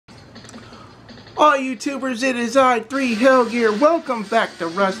All YouTubers, it is I, 3 Hellgear. Welcome back to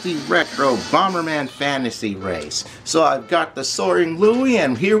Rusty Retro Bomberman Fantasy Race. So I've got the Soaring Louie,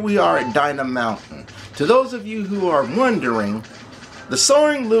 and here we are at Dyna Mountain. To those of you who are wondering, the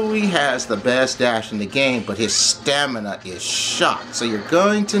Soaring Louie has the best dash in the game, but his stamina is shot, so you're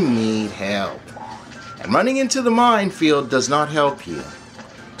going to need help. And running into the minefield does not help you.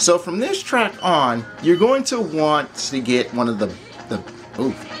 So from this track on, you're going to want to get one of the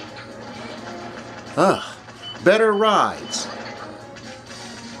better rides.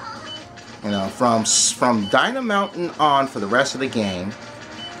 You know, from Dyna Mountain on for the rest of the game,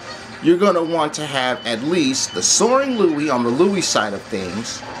 you're going to want to have at least the Soaring Louie on the Louie side of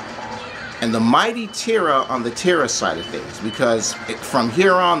things, and the Mighty Terra on the Terra side of things, because from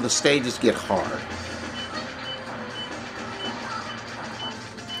here on the stages get hard.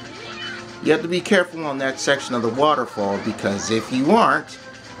 You have to be careful on that section of the waterfall, because if you aren't,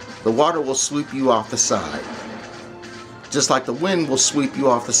 the water will sweep you off the side. Just like the wind will sweep you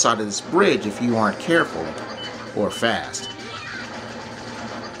off the side of this bridge if you aren't careful or fast.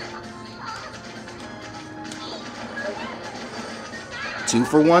 Two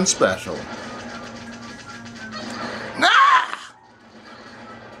for one special. Ah!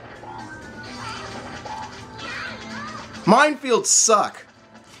 Minefields suck.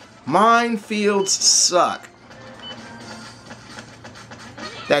 Minefields suck.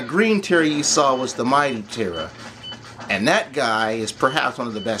 That green Terra you saw was the Mighty Terra, and that guy is perhaps one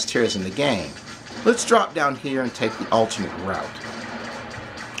of the best Terras in the game. Let's drop down here and take the alternate route.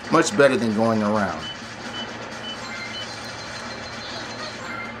 Much better than going around.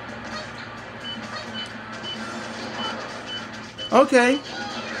 Okay.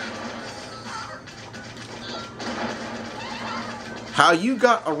 How you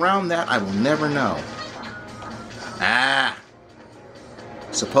got around that, I will never know. Ah.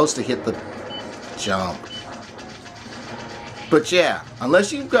 Supposed to hit the jump. But yeah,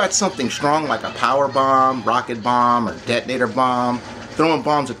 unless you've got something strong like a power bomb, rocket bomb, or detonator bomb, throwing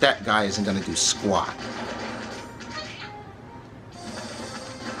bombs at that guy isn't going to do squat.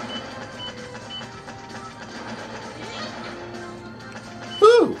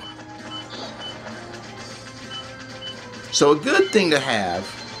 Woo! So a good thing to have.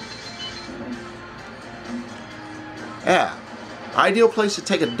 Yeah. Ideal place to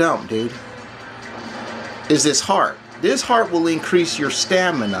take a dump, dude, is this heart. This heart will increase your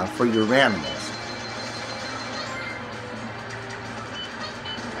stamina for your animals.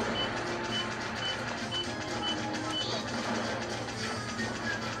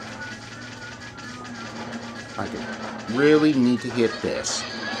 I really need to hit this.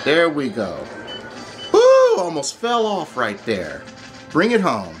 There we go. Woo! Almost fell off right there. Bring it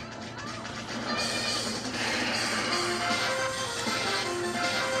home.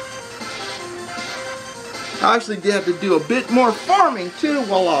 I actually did have to do a bit more farming too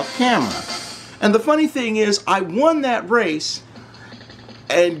while off camera. And the funny thing is, I won that race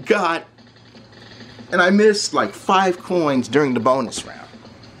and I missed like 5 coins during the bonus round.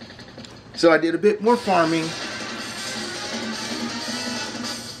 So I did a bit more farming.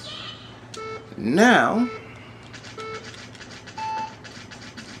 Now,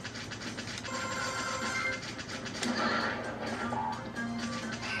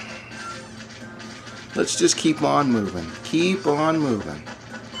 let's just keep on moving. Keep on moving.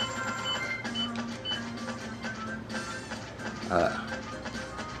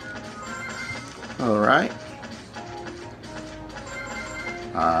 Alright.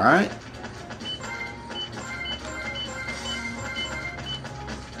 Alright.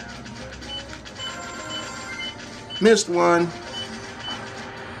 Missed one.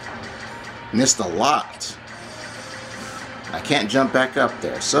 Missed a lot. I can't jump back up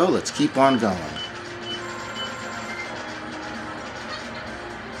there, so let's keep on going.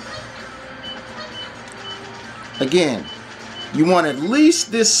 Again, you want at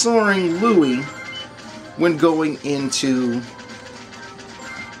least this Soaring Louie when going into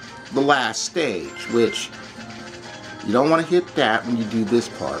the last stage, which you don't want to hit that when you do this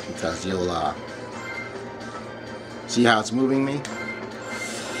part, because you'll see how it's moving me?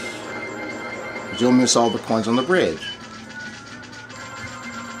 You'll miss all the coins on the bridge.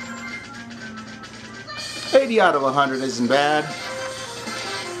 80 out of 100 isn't bad.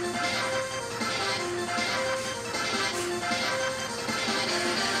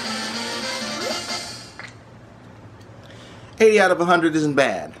 $80 out of 100 isn't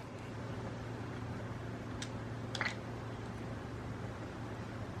bad.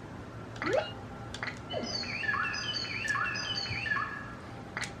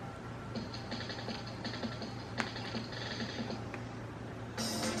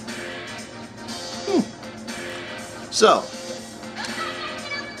 So,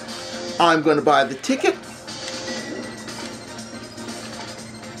 I'm going to buy the ticket.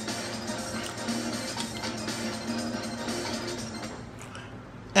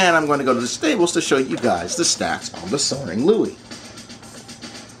 And I'm going to go to the stables to show you guys the stats on the Soaring Louie.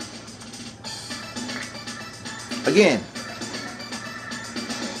 Again,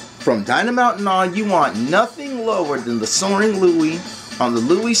 from Dynamountain on, you want nothing lower than the Soaring Louie on the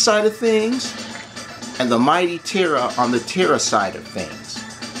Louie side of things and the Mighty Terra on the Terra side of things.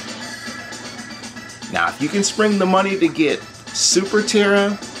 Now, if you can spring the money to get Super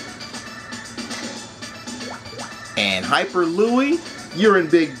Terra and Hyper Louie, you're in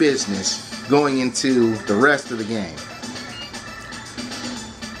big business going into the rest of the game.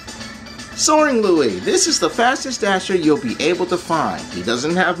 Soaring Louie, this is the fastest dasher you'll be able to find. He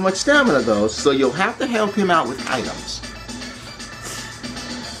doesn't have much stamina though, so you'll have to help him out with items.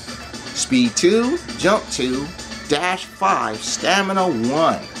 Speed 2, Jump 2, Dash 5, Stamina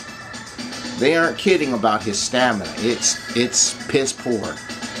 1. They aren't kidding about his stamina. It's piss poor.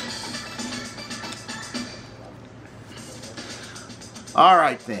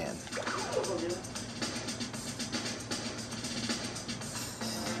 Alright then.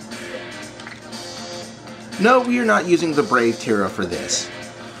 No, we are not using the Brave Terra for this.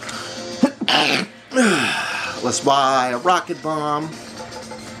 Let's buy a rocket bomb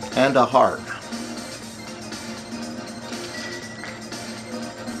and a heart.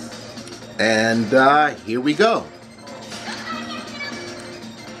 And here we go.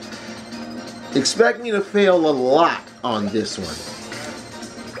 Expect me to fail a lot on this one.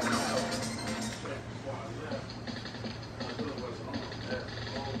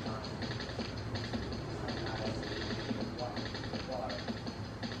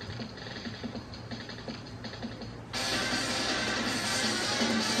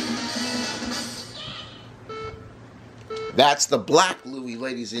 That's the Black Louie,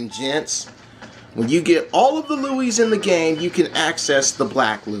 ladies and gents. When you get all of the Louies in the game, you can access the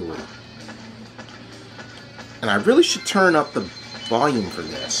Black Louie. And I really should turn up the volume for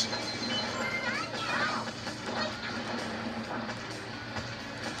this.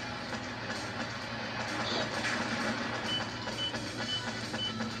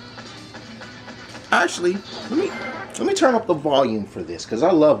 Actually, let me turn up the volume for this because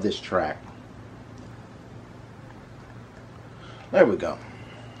I love this track. There we go.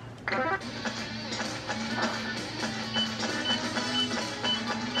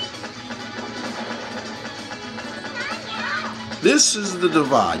 This is the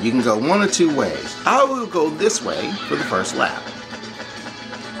divide. You can go one of two ways. I will go this way for the first lap.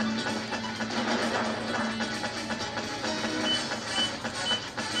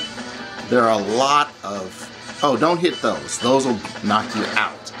 There are a lot of... Oh, don't hit those. Those will knock you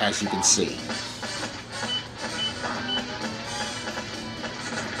out, as you can see.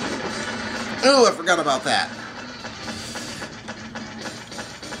 Oh, I forgot about that.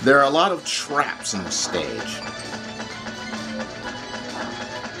 There are a lot of traps in the stage.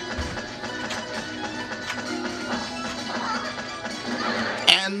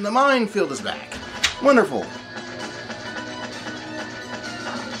 And the minefield is back. Wonderful.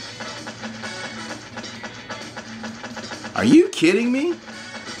 Are you kidding me?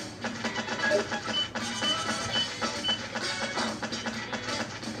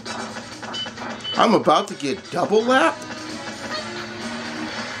 I'm about to get double lapped?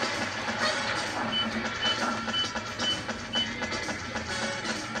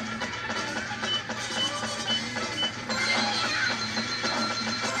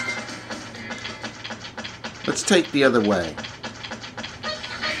 Let's take the other way.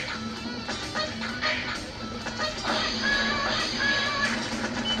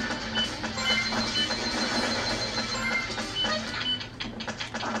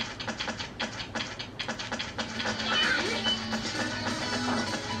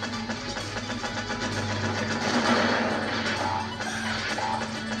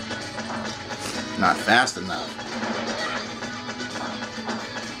 Not fast enough.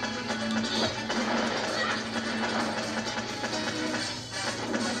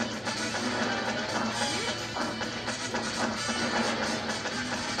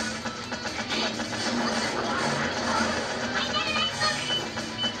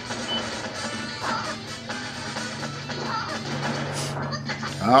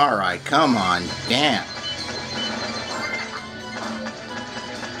 All right, come on, damn.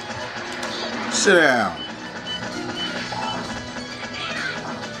 Sit down.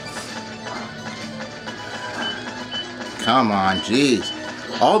 Come on, jeez.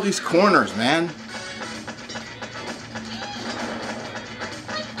 All these corners, man.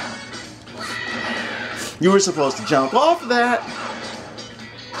 You were supposed to jump off of that.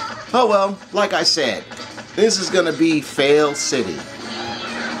 Oh well, like I said, this is gonna be Fail City.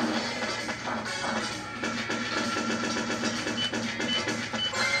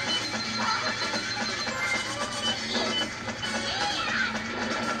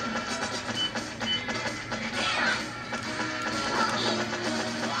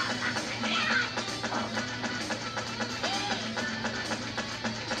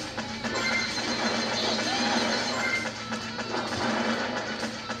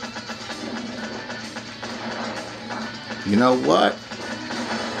 You know what?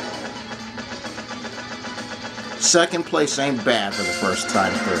 Second place ain't bad for the first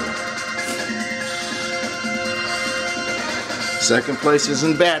time through. Second place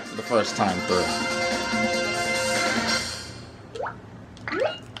isn't bad for the first time through.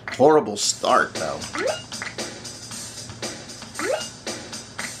 Horrible start though.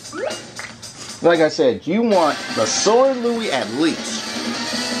 Like I said, you want the Soaring Louie at least.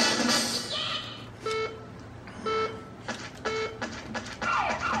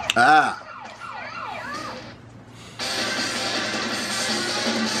 Ah.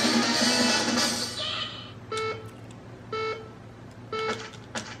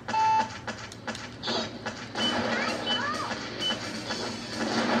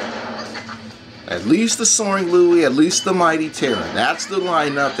 At least the Soaring Louie, at least the Mighty Terror. That's the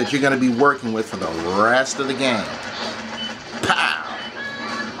lineup that you're going to be working with for the rest of the game. Pow!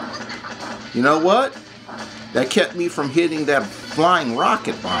 You know what? That kept me from hitting that flying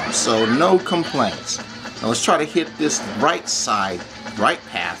rocket bomb, so no complaints. Now let's try to hit this right side, right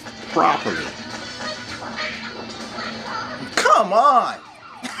path properly. Come on!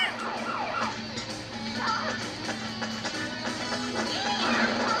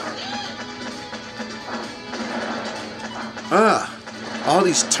 All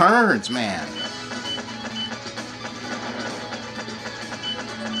these turns, man.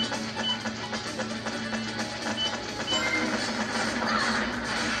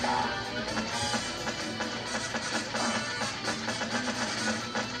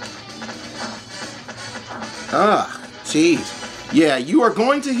 Jeez. Yeah, you are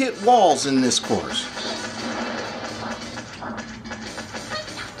going to hit walls in this course.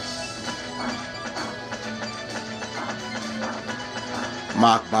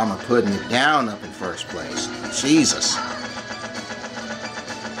 Mach Bomber putting it down up in first place. Jesus.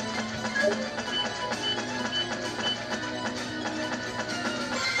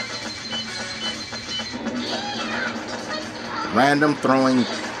 Random throwing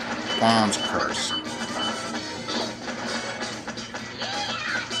bombs curse.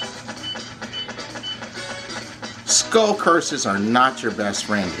 Skull curses are not your best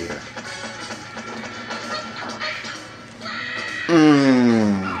friend here.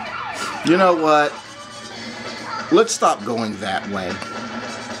 You know what? Let's stop going that way.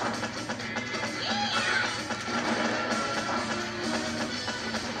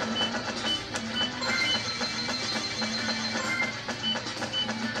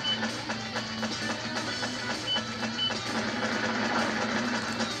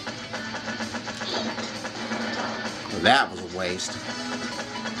 Well, that was a waste.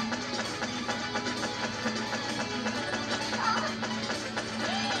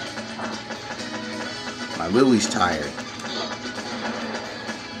 My Louie's tired.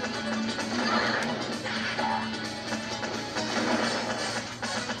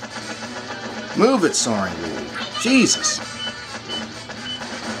 Move it, Soaring Louie. Jesus.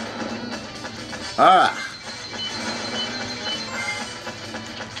 Ah.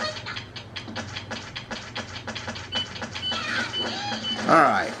 All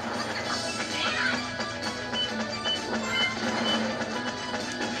right.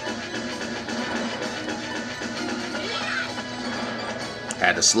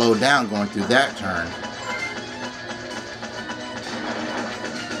 Had to slow down going through that turn.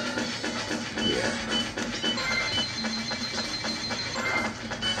 Yeah.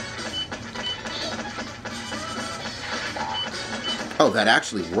 Oh, that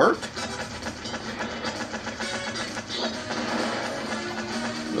actually worked?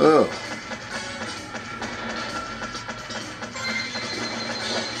 Oh.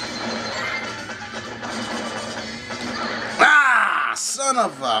 Son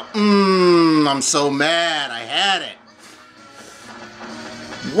of a... I'm so mad. I had it.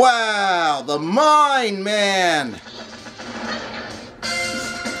 Wow, the mine, man.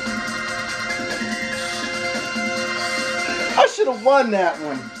 I should have won that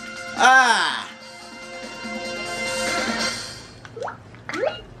one. Ah.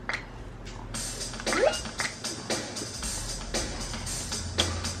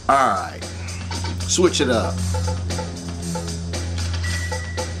 All right. Switch it up.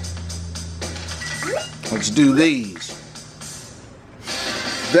 Let's do these.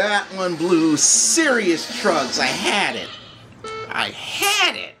 That one blew serious trucks. I had it. I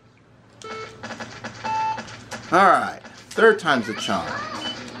had it. Alright, third time's the charm.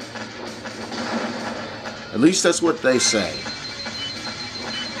 At least that's what they say.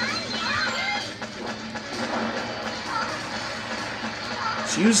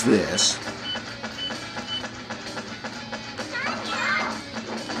 Let's use this.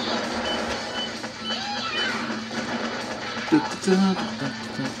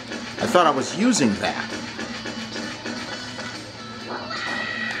 I thought I was using that.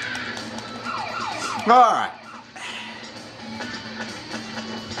 Alright.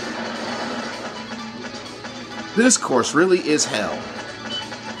 This course really is hell.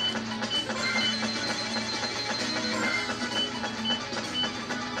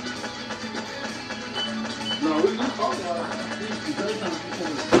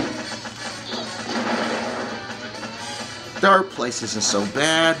 Third place isn't so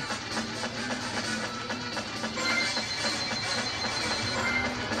bad.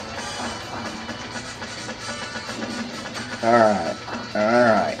 Alright,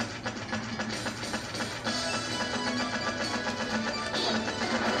 alright.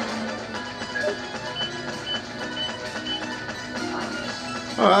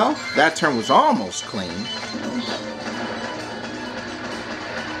 Well, that turn was almost clean.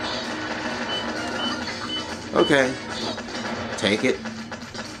 Okay. Take it.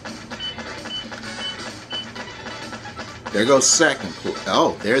 There goes second.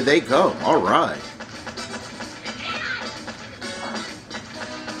 Oh, there they go. All right.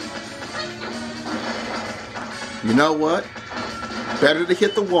 You know what? Better to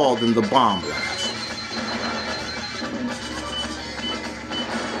hit the wall than the bomb blast.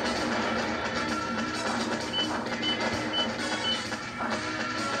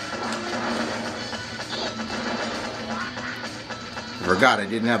 Forgot I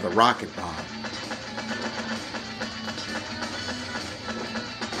didn't have the rocket bomb.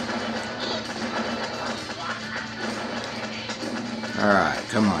 Alright,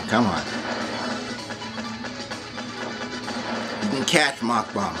 come on, come on. You can catch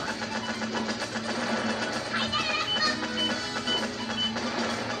Mach Bomber.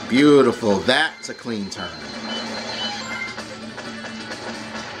 Beautiful, that's a clean turn.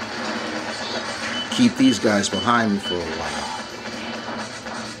 Keep these guys behind me for a while.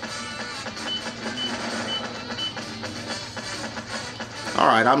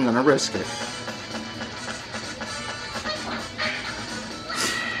 Alright, I'm gonna risk it.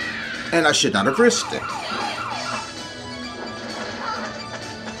 And I should not have risked it.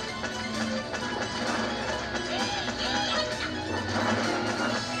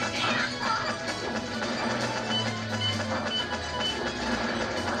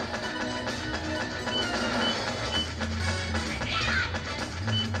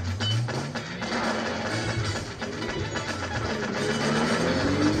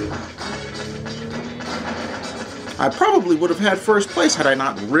 I probably would have had first place had I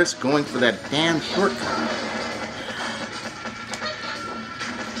not risked going for that damn shortcut.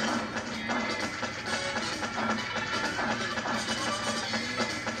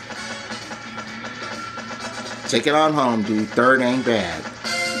 Take it on home, dude. Third ain't bad.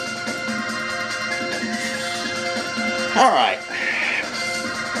 Alright.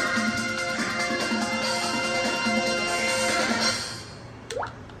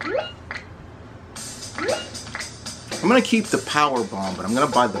 I'm going to keep the power bomb, but I'm going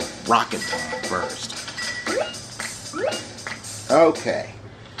to buy the rocket bomb first. Okay.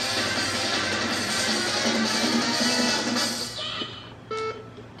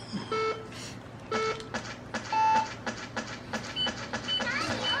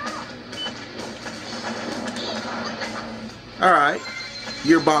 Alright.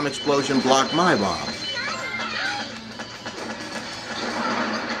 Your bomb explosion blocked my bomb.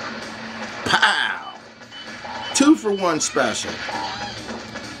 Pow! 2-for-1 special.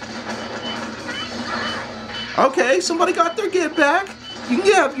 Okay, somebody got their get back. You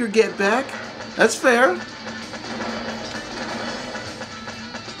can have your get back. That's fair.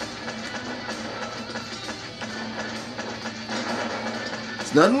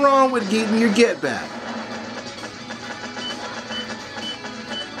 There's nothing wrong with getting your get back.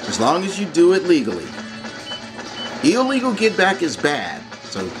 As long as you do it legally. Illegal get back is bad.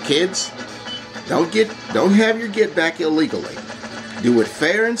 So kids, don't have your get back illegally. Do it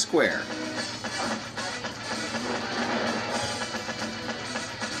fair and square.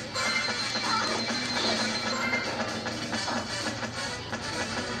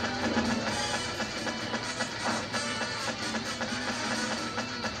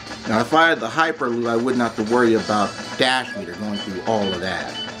 Now if I had the Hyper Loop, I wouldn't have to worry about dash meter going through all of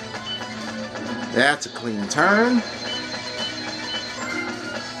that. That's a clean turn.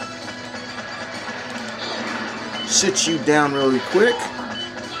 Sit you down really quick.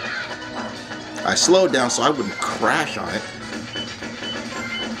 I slowed down so I wouldn't crash on it.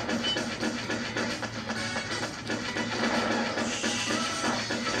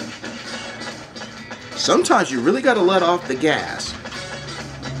 Sometimes you really got to let off the gas.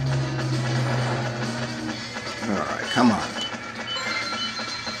 Alright, come on.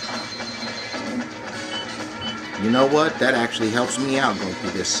 You know what? That actually helps me out going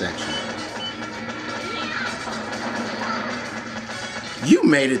through this section. You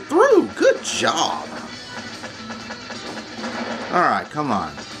made it through! Good job! Alright, come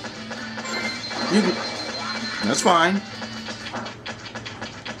on. You can... That's fine.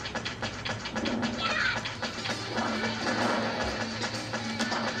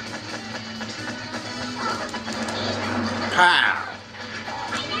 Pow!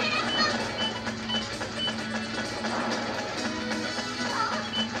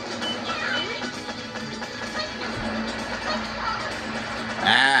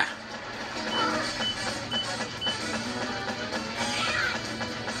 Ah!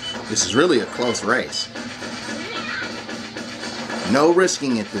 This is really a close race. No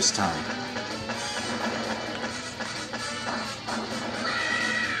risking it this time.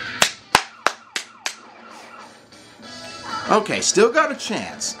 Okay, still got a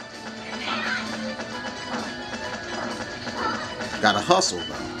chance. Gotta hustle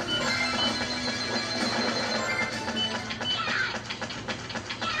though.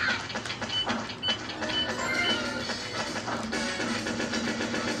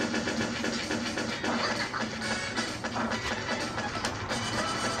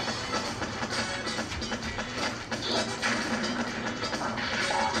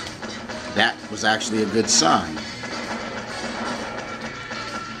 That was actually a good sign.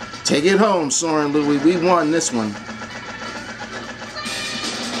 Take it home, Soaring Louie. We won this one.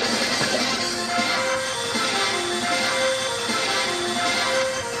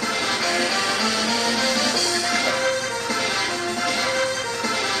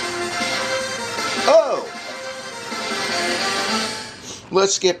 Oh!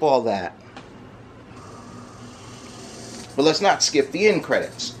 Let's skip all that. But let's not skip the end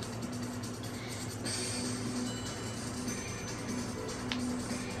credits.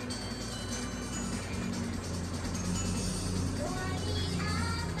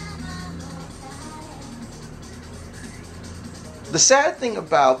 The sad thing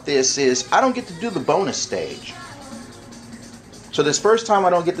about this is I don't get to do the bonus stage. So this first time I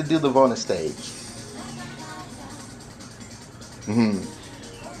don't get to do the bonus stage.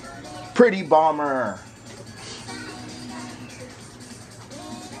 Pretty bomber.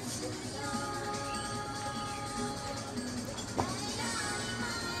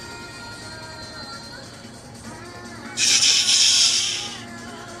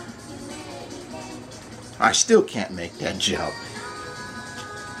 I still can't make that jump.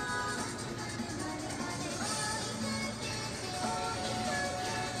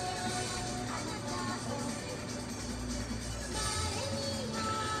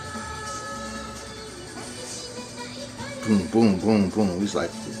 Boom, boom, boom, boom. He's like,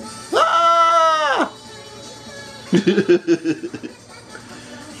 ah!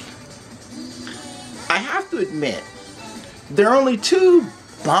 I have to admit, there are only two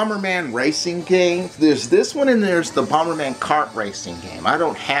Bomberman racing games. There's this one and there's the Bomberman kart racing game. I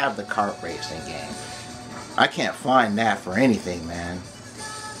don't have the kart racing game. I can't find that for anything, man.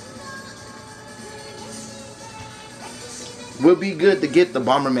 Would be good to get the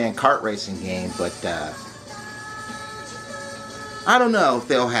Bomberman kart racing game, but I don't know if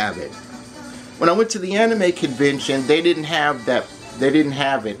they'll have it. When I went to the anime convention, they didn't have that. They didn't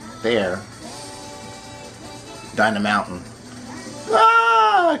have it there. Dynamountain.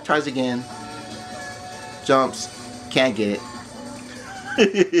 Ah! Tries again. Jumps. Can't get it.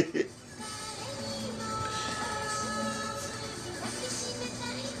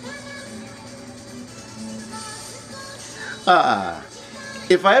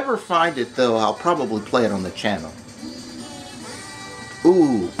 If I ever find it though, I'll probably play it on the channel.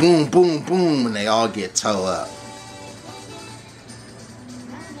 Ooh, boom, boom, boom, and they all get toe up.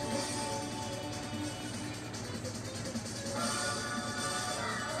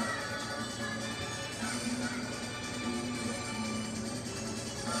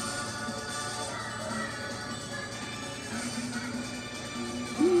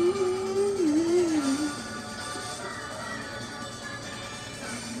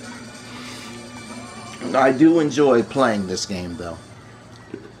 I do enjoy playing this game though.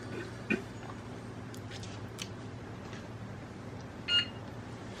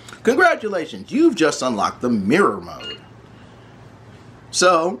 Congratulations, you've just unlocked the mirror mode.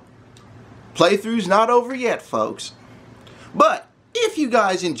 So, playthrough's not over yet, folks. But if you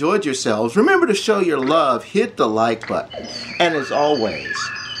guys enjoyed yourselves, remember to show your love, hit the like button. And as always,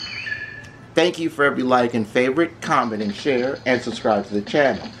 thank you for every like and favorite, comment and share, and subscribe to the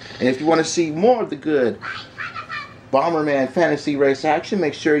channel. And if you want to see more of the good Bomberman Fantasy Race action,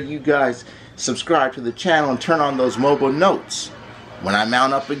 make sure you guys subscribe to the channel and turn on those mobile notes. When I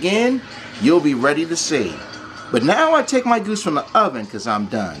mount up again, you'll be ready to see. But now I take my goose from the oven because I'm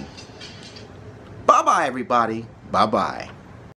done. Bye-bye, everybody. Bye-bye.